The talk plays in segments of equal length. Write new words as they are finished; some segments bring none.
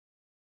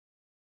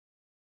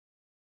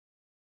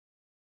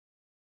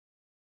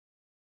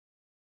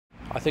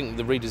I think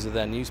the readers of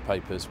their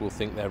newspapers will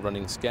think they're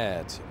running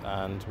scared,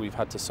 and we've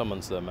had to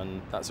summons them,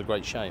 and that's a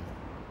great shame.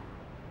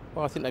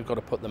 Well, I think they've got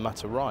to put the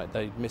matter right.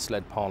 They've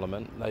misled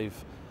Parliament, they've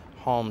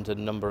harmed a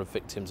number of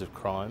victims of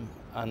crime,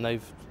 and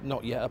they've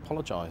not yet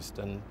apologised,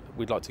 and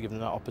we'd like to give them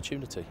that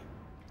opportunity.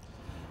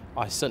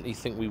 I certainly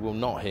think we will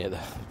not hear the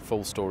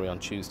full story on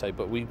Tuesday,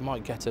 but we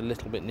might get a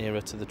little bit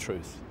nearer to the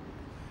truth.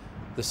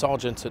 The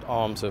Sergeant at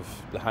Arms of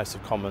the House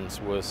of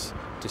Commons was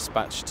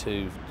dispatched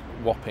to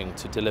Wapping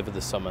to deliver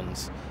the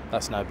summons.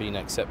 That's now been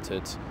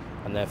accepted,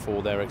 and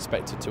therefore they're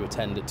expected to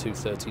attend at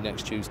 2:30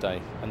 next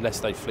Tuesday, unless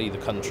they flee the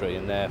country,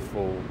 and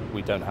therefore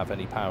we don't have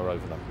any power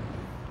over them.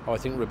 I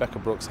think Rebekah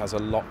Brooks has a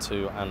lot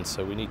to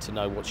answer. We need to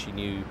know what she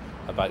knew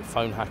about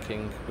phone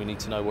hacking. We need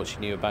to know what she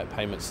knew about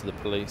payments to the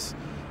police.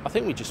 I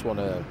think we just want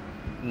to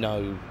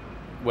know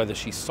whether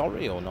she's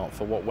sorry or not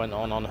for what went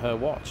on her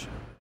watch.